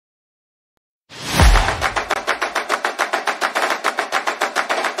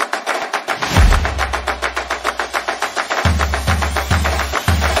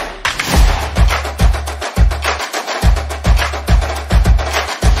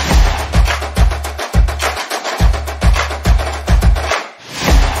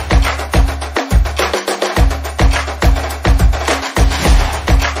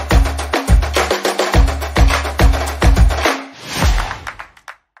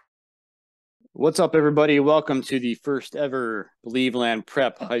What's up, everybody? Welcome to the first ever Believeland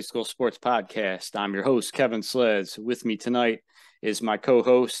Prep High School Sports Podcast. I'm your host, Kevin Sleds. With me tonight is my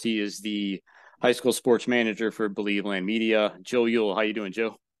co-host. He is the high school sports manager for Believeland Media, Joe Yule. How you doing,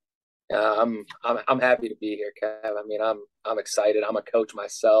 Joe? I'm happy to be here, Kev. I mean, I'm excited. I'm a coach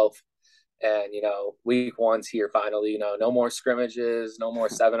myself, and week one's here finally. No more scrimmages, no more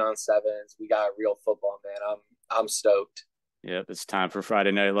 7-on-7s. We got real football, man. I'm stoked. Yep, it's time for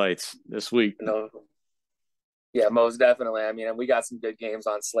Friday Night Lights this week. Yeah, most definitely. I mean, and we got some good games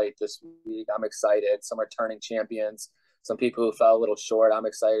on slate this week. I'm excited. Some returning champions, some people who fell a little short. I'm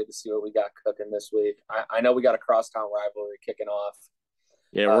excited to see what we got cooking this week. I know we got a crosstown rivalry kicking off.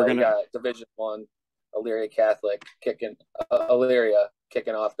 Yeah, we're We gonna. got Division One, Elyria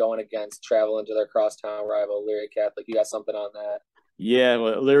kicking off, going against traveling to their crosstown rival, Elyria Catholic. You got something on that? Yeah,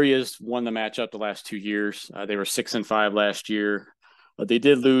 well, Illyria's won the matchup the last 2 years. They were 6-5 last year. They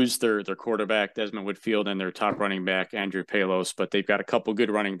did lose their quarterback Desmond Whitfield and their top running back Andrew Palos, but they've got a couple good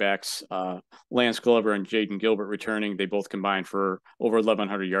running backs, Lance Glover and Jaden Gilbert returning. They both combined for over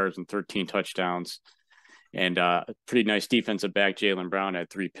 1,100 yards and 13 touchdowns, and pretty nice defensive back Jalen Brown had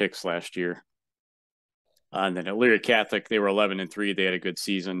 3 picks last year. And then Elyria Catholic, they were 11-3. They had a good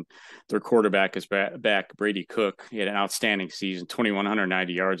season. Their quarterback is back, Brady Cook. He had an outstanding season,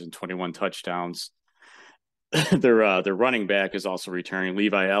 2,190 yards and 21 touchdowns. their running back is also returning,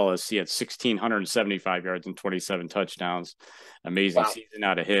 Levi Ellis. He had 1,675 yards and 27 touchdowns. Amazing Wow. season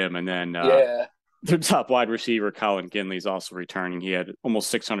out of him. And then Yeah. their top wide receiver, Colin Ginley, is also returning. He had almost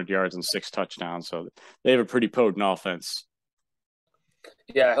 600 yards and 6 touchdowns. So they have a pretty potent offense.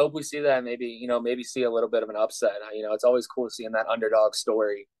 Yeah, I hope we see that. Maybe see a little bit of an upset. It's always cool seeing that underdog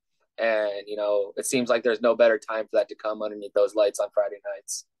story. And, it seems like there's no better time for that to come underneath those lights on Friday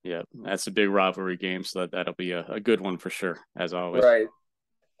nights. Yeah, that's a big rivalry game, so that'll be a good one for sure, as always. Right.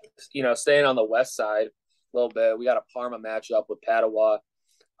 Staying on the west side a little bit, we got a Parma matchup with Padua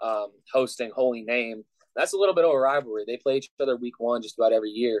hosting Holy Name. That's a little bit of a rivalry. They play each other week one just about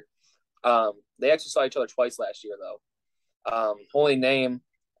every year. They actually saw each other twice last year, though. Holy Name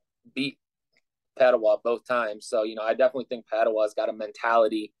beat Padua both times. So, I definitely think Padua's got a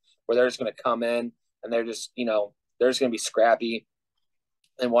mentality where they're just going to come in and they're just going to be scrappy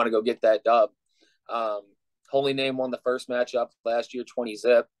and want to go get that dub. Holy Name won the first matchup last year,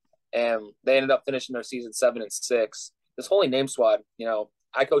 20-zip, and they ended up finishing their season 7-6. This Holy Name squad,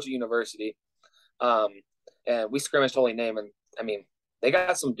 I coach at university, and we scrimmaged Holy Name, and I mean, they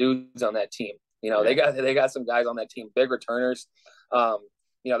got some dudes on that team. They got some guys on that team, big returners.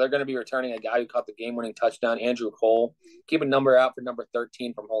 They're going to be returning a guy who caught the game-winning touchdown, Andrew Cole. Keep a number out for number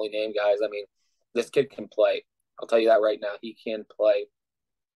 13 from Holy Name, guys. I mean, this kid can play. I'll tell you that right now. He can play.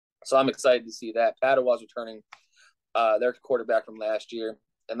 So I'm excited to see that. Padua's returning their quarterback from last year,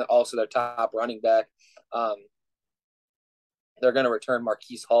 and also their top running back. They're going to return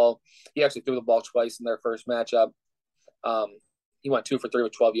Marquise Hall. He actually threw the ball twice in their first matchup. He went 2 for 3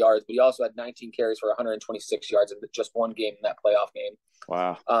 with 12 yards, but he also had 19 carries for 126 yards in just one game in that playoff game.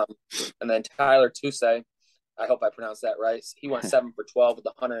 Wow. And then Tyler Tusay, I hope I pronounced that right. He went 7 for 12 with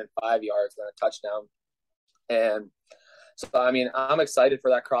 105 yards and a touchdown. And so, I mean, I'm excited for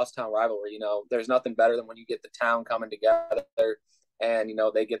that crosstown rivalry. There's nothing better than when you get the town coming together and,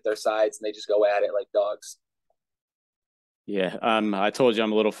 they get their sides and they just go at it like dogs. Yeah, I told you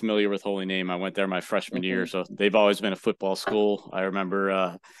I'm a little familiar with Holy Name. I went there my freshman year, so they've always been a football school. I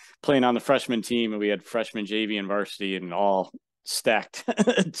remember playing on the freshman team, and we had freshman JV and varsity, and all stacked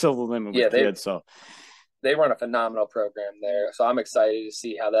till the limit with kids. So they run a phenomenal program there. So I'm excited to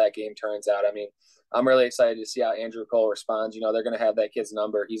see how that game turns out. I mean, I'm really excited to see how Andrew Cole responds. They're going to have that kid's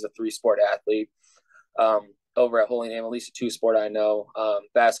number. He's a 3-sport athlete over at Holy Name, at least a 2-sport I know.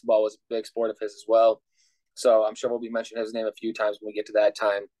 Basketball was a big sport of his as well. So I'm sure we'll be mentioning his name a few times when we get to that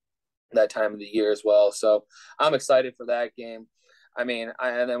time of the year as well. So I'm excited for that game. I mean,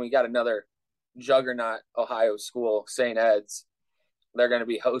 and then we got another juggernaut Ohio school, St. Ed's. They're going to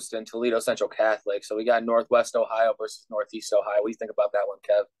be hosting Toledo Central Catholic. So we got Northwest Ohio versus Northeast Ohio. What do you think about that one,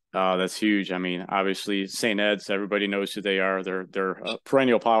 Kev? Oh, that's huge. I mean, obviously, St. Ed's, everybody knows who they are. They're a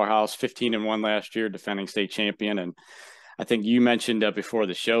perennial powerhouse, 15-1 last year, defending state champion. And I think you mentioned before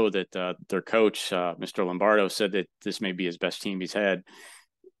the show that their coach, Mr. Lombardo, said that this may be his best team he's had.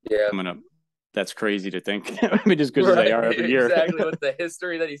 Yeah. Coming up. That's crazy to think. I mean, as good as they are every year. Exactly, with the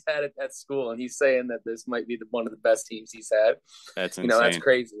history that he's had at that school. And he's saying that this might be one of the best teams he's had. That's insane. That's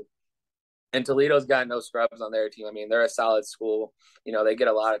crazy. And Toledo's got no scrubs on their team. I mean, they're a solid school. They get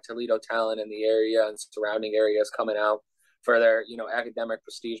a lot of Toledo talent in the area and surrounding areas coming out. for their academic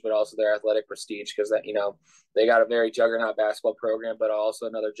prestige, but also their athletic prestige, because that they got a very juggernaut basketball program, but also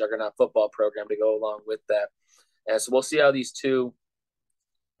another juggernaut football program to go along with that. And so we'll see how these two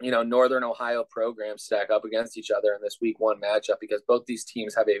Northern Ohio programs stack up against each other in this week 1 matchup, because both these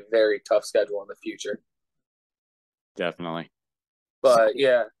teams have a very tough schedule in the future. Definitely. But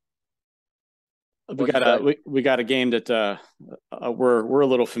yeah, we got a game that we're a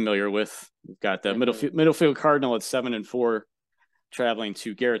little familiar with. We've got the Middlefield Cardinal at 7-4, traveling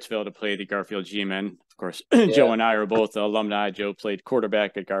to Garrettsville to play the Garfield G-Men. Of course, Joe and I are both alumni. Joe played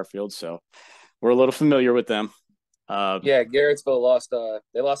quarterback at Garfield, so we're a little familiar with them. Garrettsville lost.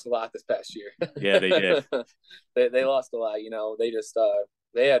 They lost a lot this past year. Yeah, they did. they lost a lot. They just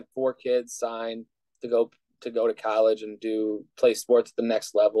they had 4 kids signed to go to college and play sports at the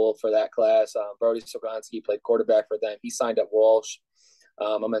next level for that class. Brody Sokonski played quarterback for them. He signed at Walsh.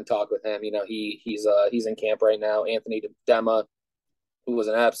 I'm in talk with him. He's in camp right now. Anthony Dema, who was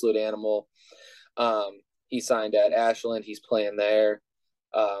an absolute animal, he signed at Ashland. He's playing there.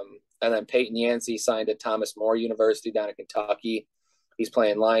 And then Peyton Yancey signed at Thomas More University down in Kentucky. He's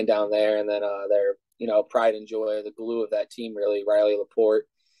playing line down there. And then their pride and joy, the glue of that team, really, Riley Laporte.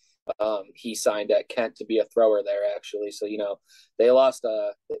 He signed at Kent to be a thrower there, actually. So they lost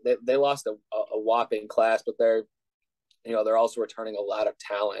a whopping class, but they're also returning a lot of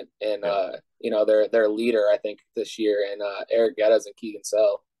talent, and their leader, I think, this year, and Eric Geddes and Keegan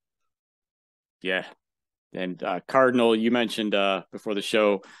Sell. Yeah. And Cardinal, you mentioned before the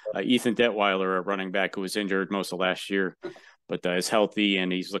show, Ethan Detweiler, a running back who was injured most of last year, but is healthy,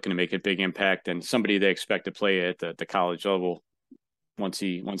 and he's looking to make a big impact, and somebody they expect to play at the college level once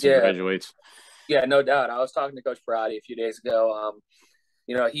he graduates. Yeah, no doubt. I was talking to Coach Parati a few days ago.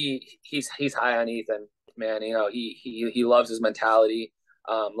 He's high on Ethan, man. He loves his mentality,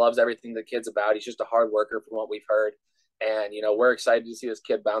 loves everything the kid's about. He's just a hard worker from what we've heard. And, we're excited to see this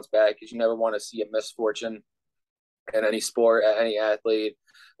kid bounce back, because you never want to see a misfortune in any sport, any athlete,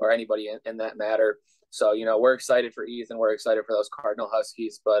 or anybody in that matter. So, we're excited for Ethan. We're excited for those Cardinal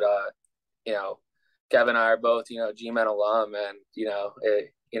Huskies. But, Kevin and I are both, G-Men alum, and,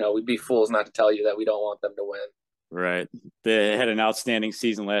 we'd be fools not to tell you that we don't want them to win. Right. They had an outstanding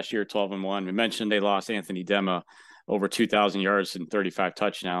season last year, 12-1. We mentioned they lost Anthony Dema, over 2,000 yards and 35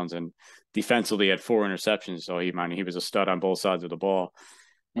 touchdowns, and defensively had 4 interceptions. So he was a stud on both sides of the ball.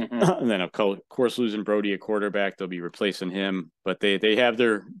 And then, of course, losing Brody at quarterback, they'll be replacing him. But they have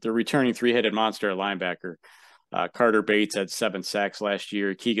their returning 3-headed monster at linebacker. Carter Bates had 7 sacks last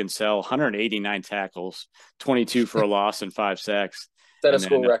year. Keegan Sell, 189 tackles, 22 for a loss and 5 sacks. Set a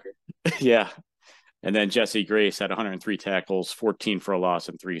school record. Yeah. And then Jesse Grace had 103 tackles, 14 for a loss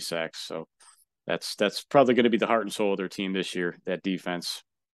and 3 sacks. So that's probably going to be the heart and soul of their team this year, that defense.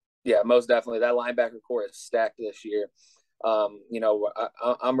 Yeah, most definitely. That linebacker core is stacked this year.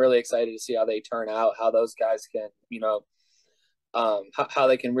 I'm really excited to see how they turn out, how those guys can, how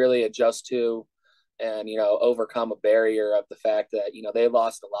they can really adjust to and, overcome a barrier of the fact that, they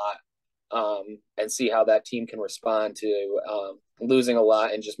lost a lot, and see how that team can respond to losing a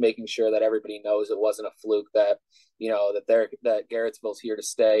lot, and just making sure that everybody knows it wasn't a fluke, that that Garrettsville's here to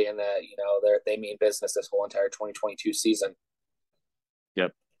stay, and that they mean business this whole entire 2022 season.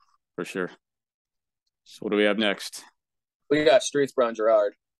 Yep, for sure. So what do we have next? We got Streetsboro and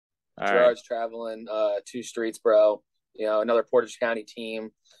Girard. Girard's right. traveling to Streetsboro, another Portage County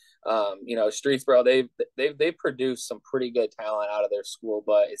team. Streetsboro, they've produced some pretty good talent out of their school,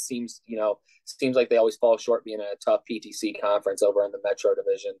 but it seems like they always fall short being a tough PTC conference over in the Metro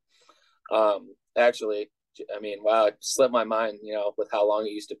Division. Actually, I mean, wow, it slipped my mind, with how long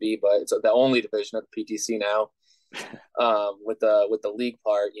it used to be, but it's the only division of the PTC now, with the league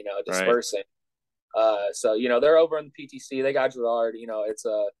part, dispersing. Right. So they're over in the PTC. They got Girard.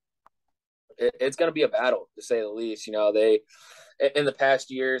 It's going to be a battle, to say the least. They in the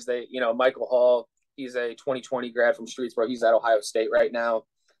past years, Michael Hall, he's a 2020 grad from Streetsboro. He's at Ohio State right now,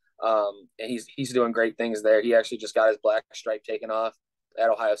 and he's doing great things there. He actually just got his black stripe taken off at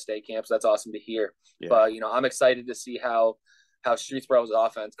Ohio State camp, so that's awesome to hear. Yeah. But I'm excited to see how Streetsboro's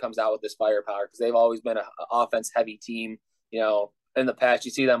offense comes out with this firepower, because they've always been an offense heavy team. In the past,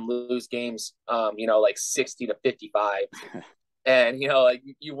 you see them lose games, like 60-55. And, like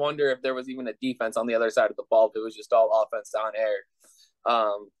you wonder if there was even a defense on the other side of the ball, if it was just all offense down air.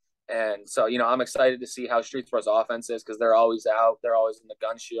 And so, I'm excited to see how Streetsboro's offense is, because they're always out. They're always in the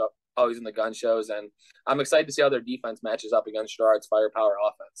gun shows. And I'm excited to see how their defense matches up against Girard's firepower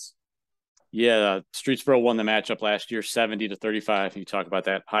offense. Yeah, Streetsboro won the matchup last year, 70-35. You talk about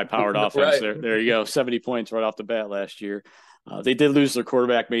that high-powered offense. Right. There you go, 70 points right off the bat last year. They did lose their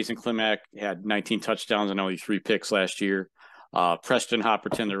quarterback, Mason Klimack, had 19 touchdowns and only 3 picks last year. Preston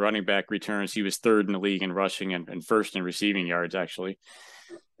Hopperton, the running back, returns. He was third in the league in rushing and first in receiving yards, actually.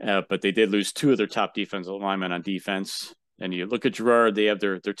 But they did lose 2 of their top defensive linemen on defense. And you look at Girard, they have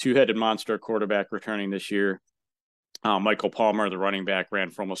their two-headed monster quarterback returning this year. Michael Palmer, the running back,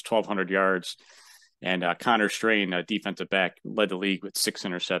 ran for almost 1,200 yards. And Connor Strain, a defensive back, led the league with 6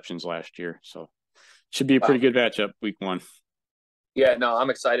 interceptions last year. So should be a pretty good matchup week 1. Yeah, no, I'm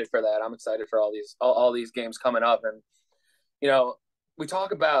excited for that. I'm excited for all these games coming up. And, we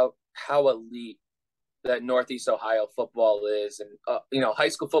talk about how elite that Northeast Ohio football is, and high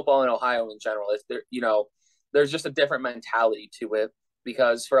school football in Ohio in general is there. There's just a different mentality to it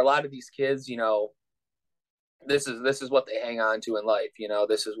because for a lot of these kids, this is what they hang on to in life.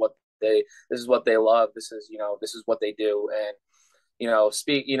 This is what they love. This is what they do. And you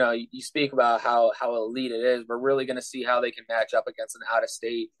speak about how elite it is. We're really going to see how they can match up against an out of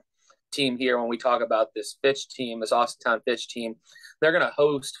state team here when we talk about this Fitch team, this Austintown Fitch team. They're going to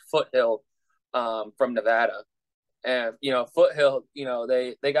host Foothill from Nevada. And Foothill,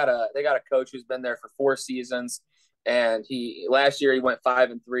 they got a coach who's been there for 4 seasons, and last year he went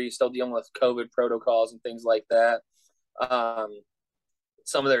 5-3, still dealing with COVID protocols and things like that.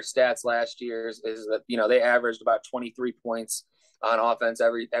 Some of their stats last year is that they averaged about 23 points on offense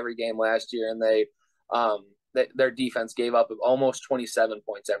every game last year, and their defense gave up almost 27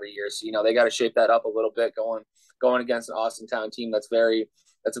 points every year. So they got to shape that up a little bit going against an Austintown team that's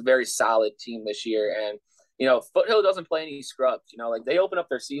a very solid team this year. And Foothill doesn't play any scrubs. Like they opened up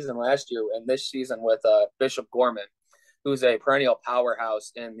their season last year and this season with Bishop Gorman, who's a perennial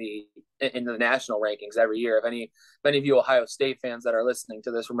powerhouse in the national rankings every year. If any of you Ohio State fans that are listening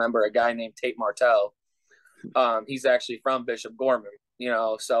to this remember a guy named Tate Martell, he's actually from Bishop Gorman.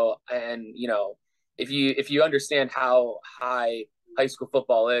 If you understand how high high school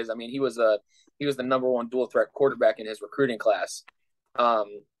football is, I mean, he was the number 1 dual threat quarterback in his recruiting class.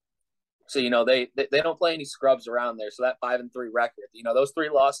 So they don't play any scrubs around there. So that 5-3 record, those 3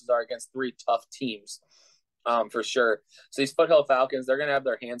 losses are against 3 tough teams, for sure. So these Foothill Falcons, they're gonna have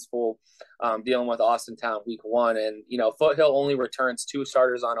their hands full dealing with Austintown week 1. And Foothill only returns 2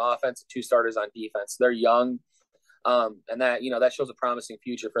 starters on offense and 2 starters on defense. They're young, and that shows a promising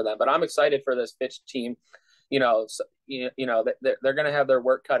future for them. But I'm excited for this Fitch team. They're gonna have their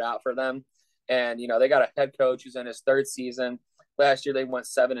work cut out for them. And they got a head coach who's in his 3rd season. Last year they went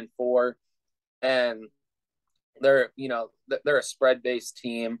 7-4, and they're a spread-based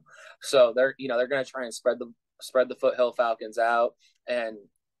team, so they're going to try and spread the Foothill Falcons out. And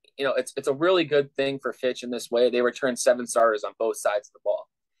it's a really good thing for Fitch in this way. They return 7 starters on both sides of the ball,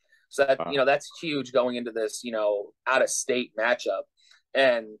 so that that's huge going into this out of state matchup.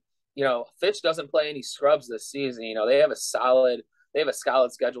 And Fitch doesn't play any scrubs this season. They have a solid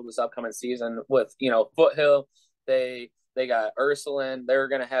schedule this upcoming season with Foothill. They got Ursuline. They're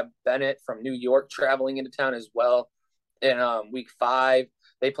going to have Bennett from New York traveling into town as well. In week 5,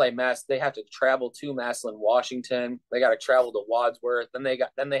 they have to travel to Massillon, Washington. They got to travel to Wadsworth. Then they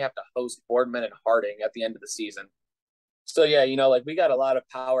have to host Boardman and Harding at the end of the season. So yeah, we got a lot of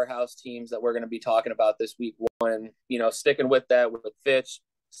powerhouse teams that we're going to be talking about this week 1. Sticking with that with Fitch,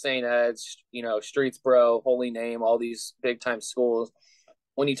 St. Ed's, Streetsboro, Holy Name, all these big time schools.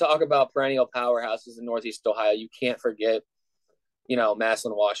 When you talk about perennial powerhouses in Northeast Ohio, you can't forget,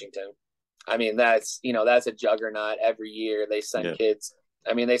 Massillon, Washington. I mean, that's a juggernaut every year. They send kids.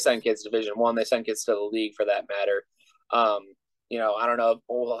 I mean, they send kids Division I. They send kids to the league for that matter. I don't know if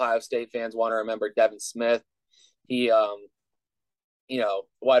Ohio State fans want to remember Devin Smith. He,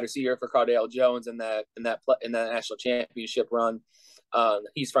 wide receiver for Cardale Jones in that national championship run.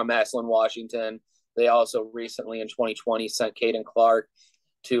 He's from Massillon, Washington. They also recently in 2020 sent Caden Clark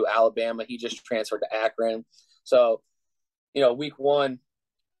to Alabama. He just transferred to Akron. So, week 1,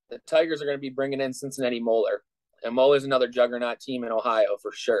 the Tigers are going to be bringing in Cincinnati Moeller. And Moeller's another juggernaut team in Ohio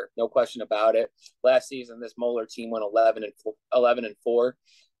for sure. No question about it. Last season, this Moeller team went 11-4.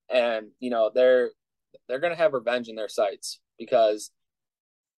 And, they're going to have revenge in their sights because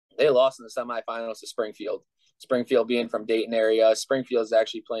they lost in the semifinals to Springfield. Springfield being from Dayton area. Springfield is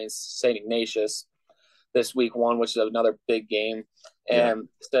actually playing St. Ignatius this week 1, which is another big game. And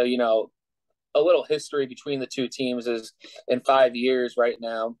so, a little history between the 2 teams is in 5 years right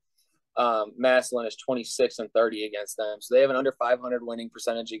now, Massillon is 26-30 against them. So they have an under 500 winning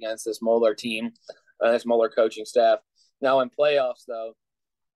percentage against this Moeller team, this Moeller coaching staff. Now in playoffs, though,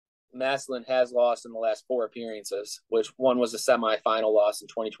 Massillon has lost in the last 4 appearances, which one was a semifinal loss in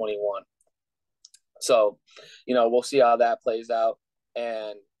 2021. So, we'll see how that plays out.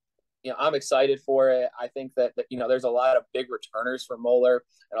 And I'm excited for it. I think that there's a lot of big returners for Moeller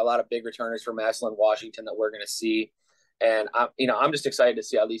and a lot of big returners for Massillon, Washington that we're going to see. And I'm just excited to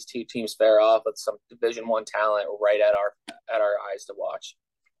see how these two teams fare off with some Division One talent right at our eyes to watch.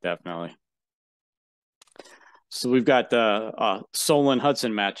 Definitely. So we've got the Solon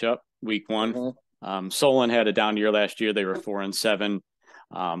Hudson matchup week one. Solon had a down year last year. They were 4-7.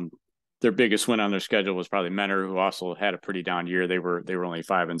 Their biggest win on their schedule was probably Menor, who also had a pretty down year. They were only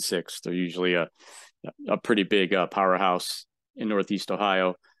 5-6. They're usually a pretty big powerhouse in Northeast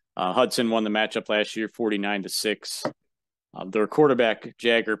Ohio. Hudson won the matchup last year, 49-6. Their quarterback,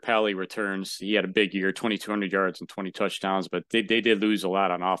 Jagger Pally, returns. He had a big year, 2,200 yards and 20 touchdowns, but they did lose a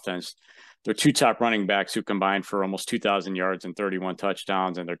lot on offense. Their two top running backs, who combined for almost 2,000 yards and 31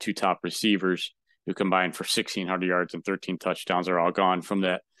 touchdowns, and their two top receivers, who combined for 1,600 yards and 13 touchdowns, are all gone from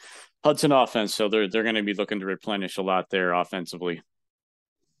that Hudson offense. So they're going to be looking to replenish a lot there offensively.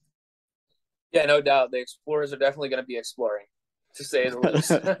 Yeah, no doubt. The Explorers are definitely going to be exploring, to say the least.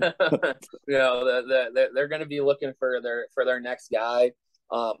 They're going to be looking for their next guy.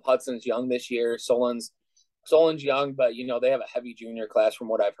 Hudson's young this year. Solon's young, but they have a heavy junior class from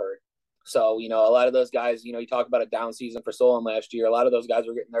what I've heard. So a lot of those guys, you talk about a down season for Solon last year. A lot of those guys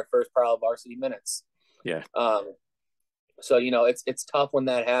were getting their first parallel varsity minutes. Yeah. So it's tough when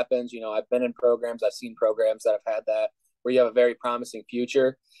that happens. I've been in programs, I've seen programs that have had that where you have a very promising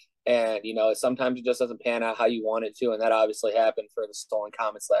future, and sometimes it just doesn't pan out how you want it to, and that obviously happened for the Stolen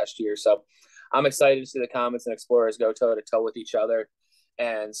Comets last year. So I'm excited to see the Comets and Explorers go toe to toe with each other,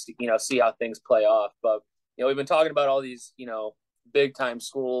 and see how things play off. But we've been talking about all these big time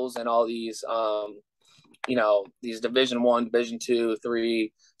schools and all these these Division One, Division 2,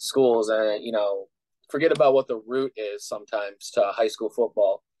 3 schools, and forget about what the root is sometimes to high school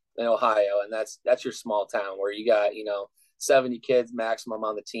football in Ohio, and that's your small town where you got 70 kids maximum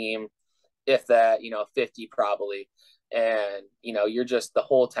on the team, if that 50 probably, and you're just, the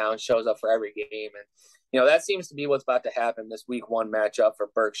whole town shows up for every game, and that seems to be what's about to happen this week one matchup for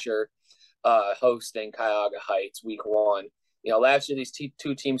Berkshire, hosting Cuyahoga Heights week one. Last year these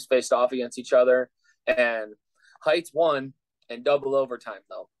two teams faced off against each other, and Heights won in double overtime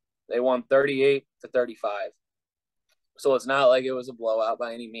though. They won 38-35. So it's not like it was a blowout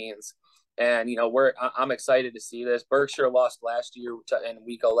by any means. And I'm excited to see this. Berkshire lost last year in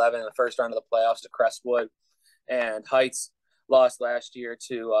week 11 in the first round of the playoffs to Crestwood, and Heights lost last year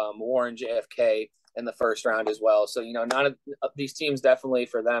to Warren JFK in the first round as well. So none of these teams, definitely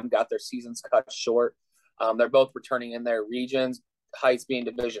for them, got their seasons cut short. They're both returning in their regions. Heights being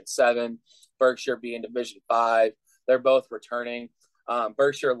Division 7, Berkshire being Division 5. They're both returning.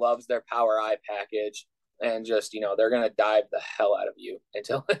 Berkshire loves their Power I package, and just they're gonna dive the hell out of you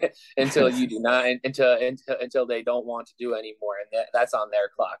until you do not, until they don't want to do anymore, and that's on their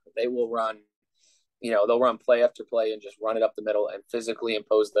clock. They will run, they'll run play after play and just run it up the middle and physically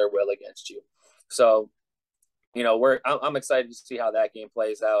impose their will against you. So I'm excited to see how that game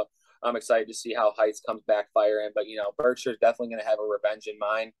plays out. I'm excited to see how Heights comes back firing, but Berkshire's definitely going to have a revenge in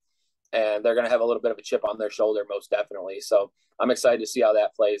mind, and they're going to have a little bit of a chip on their shoulder, most definitely. So I'm excited to see how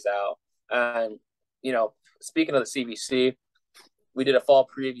that plays out. And speaking of the CVC, we did a fall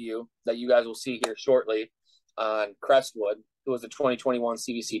preview that you guys will see here shortly on Crestwood, who was the 2021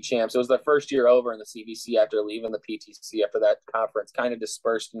 CVC champs. It was their first year over in the CVC after leaving the PTC after that conference kind of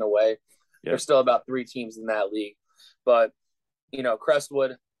dispersed in a way. Yep. There's still about 3 teams in that league, but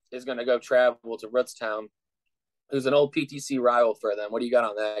Crestwood is going to go travel to Rootstown, who's an old PTC rival for them. What do you got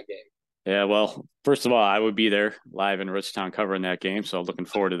on that game? Yeah, well, first of all, I would be there live in Rootstown covering that game, so looking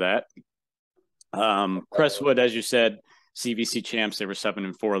forward to that. Crestwood, as you said, CVC champs. They were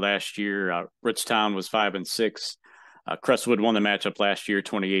 7-4 last year. Rootstown was 5-6. Crestwood won the matchup last year,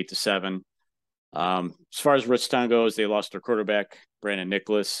 28-7. As far as Rootstown goes, they lost their quarterback, Brandon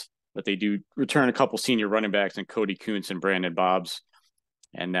Nicholas, but they do return a couple senior running backs in Cody Kuntz and Brandon Bobbs.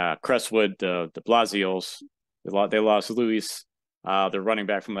 And Crestwood, the Blasios, they lost Luis, their running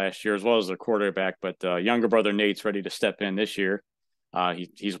back from last year, as well as their quarterback. But younger brother Nate's ready to step in this year.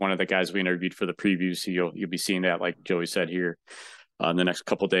 He's one of the guys we interviewed for the preview, so you'll be seeing that, like Joey said, here in the next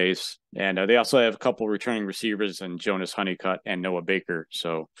couple of days. And they also have a couple returning receivers, and Jonas Honeycutt and Noah Baker.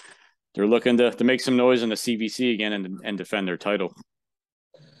 So they're looking to make some noise in the CVC again and defend their title.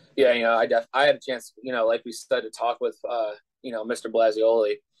 Yeah, I had a chance, like we said, to talk with Mr.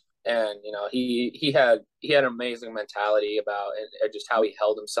 Blasioli, and he had an amazing mentality about and just how he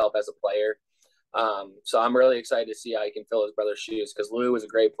held himself as a player. So I'm really excited to see how he can fill his brother's shoes, because Lou was a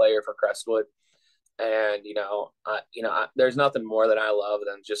great player for Crestwood, and there's nothing more that I love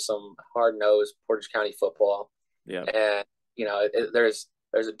than just some hard nosed Portage County football. Yeah, and there's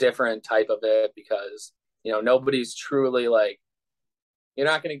there's a different type of it because nobody's truly like you're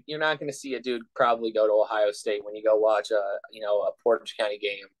not gonna see a dude probably go to Ohio State when you go watch a Portage County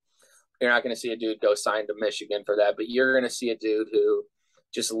game. You're not going to see a dude go sign to Michigan for that, but you're going to see a dude who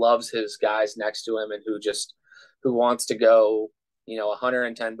just loves his guys next to him and who wants to go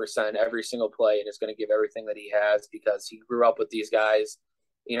 110% every single play and is going to give everything that he has because he grew up with these guys.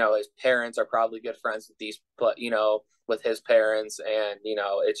 His parents are probably good friends with with his parents, and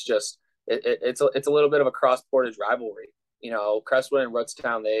it's a little bit of a cross Portage rivalry. Crestwood and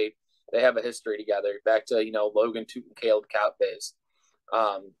Rootstown, they have a history together back to Logan Toot and Caleb Kaut days.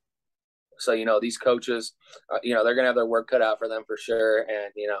 So these coaches, they're gonna have their work cut out for them for sure,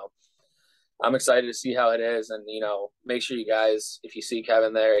 and I'm excited to see how it is, and make sure you guys, if you see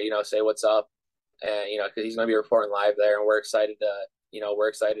Kevin there, say what's up, and because he's gonna be reporting live there, and we're excited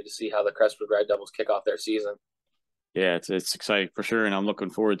to see how the Crestwood Red Devils kick off their season. Yeah, it's exciting for sure, and I'm looking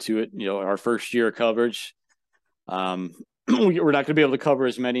forward to it. Our first year of coverage. We're not going to be able to cover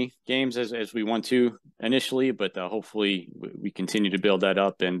as many games as we want to initially, but hopefully we continue to build that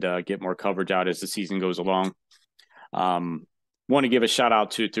up and get more coverage out as the season goes along. Want to give a shout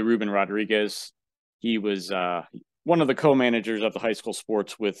out to Ruben Rodriguez. He was one of the co-managers of the high school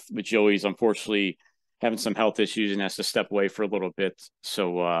sports with Joey's, unfortunately having some health issues and has to step away for a little bit.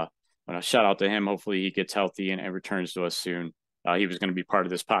 So shout out to him. Hopefully he gets healthy and returns to us soon. He was going to be part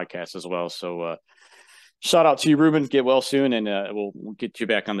of this podcast as well. So shout out to you, Ruben. Get well soon, and we'll get you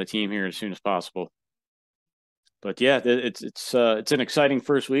back on the team here as soon as possible. But yeah, it's an exciting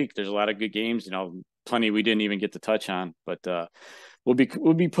first week. There's a lot of good games, plenty we didn't even get to touch on. But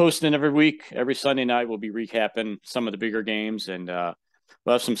we'll be posting every week, every Sunday night. We'll be recapping some of the bigger games, and we'll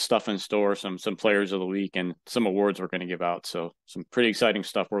have some stuff in store, some players of the week, and some awards we're going to give out. So some pretty exciting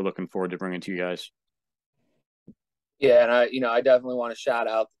stuff we're looking forward to bringing to you guys. Yeah, and I definitely want to shout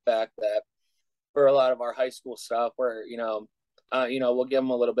out the fact that for a lot of our high school stuff, where we'll give them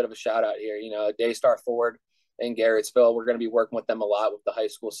a little bit of a shout out here. Daystar Ford in Garrettsville, we're going to be working with them a lot with the high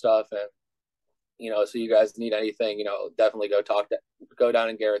school stuff, and so you guys need anything, definitely go down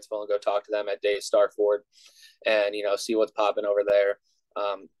in Garrettsville and go talk to them at Daystar Ford, and see what's popping over there.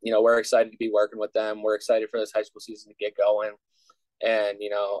 We're excited to be working with them. We're excited for this high school season to get going, and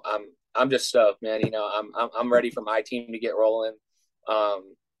I'm just stoked, man. I'm ready for my team to get rolling.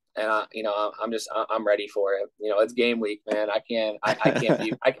 And I'm ready for it. It's game week, man. I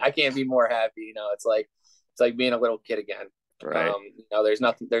can't be more happy. It's like being a little kid again. Right. There's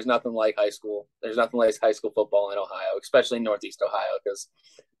nothing like high school. There's nothing like high school football in Ohio, especially in Northeast Ohio, because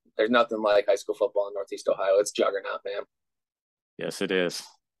there's nothing like high school football in Northeast Ohio. It's juggernaut, man. Yes, it is.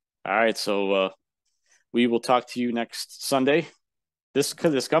 All right. So we will talk to you next Sunday. This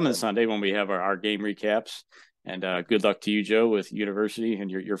coming Sunday when we have our game recaps. And good luck to you, Joe, with university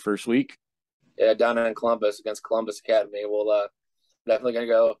and your first week. Yeah, down in Columbus against Columbus Academy. We'll definitely going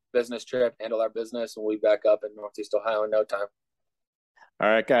to go business trip, handle our business, and we'll be back up in Northeast Ohio in no time. All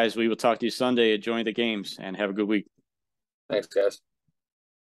right, guys. We will talk to you Sunday. Enjoy the games and have a good week. Thanks, guys.